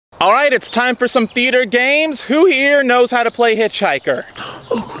All right, it's time for some theater games. Who here knows how to play Hitchhiker?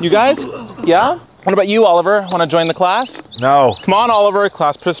 You guys? Yeah? What about you, Oliver? Want to join the class? No. Come on, Oliver.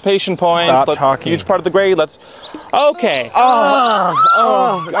 Class participation points. Stop talking. Huge part of the grade. Let's... Okay.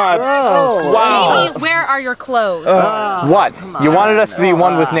 Oh, God. Wow. Jamie, where are your clothes? What? You wanted us to be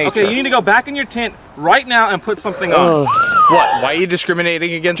one with nature. Okay, you need to go back in your tent right now and put something on. What? Why are you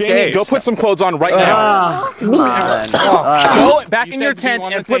discriminating against Jamie, gays? go put some clothes on right now. Go back in your tent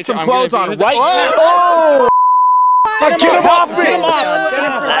and put some clothes on right now. Get him off me! Get him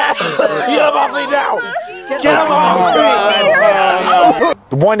off me now! Get him off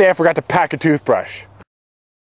me! One day I forgot to pack a toothbrush.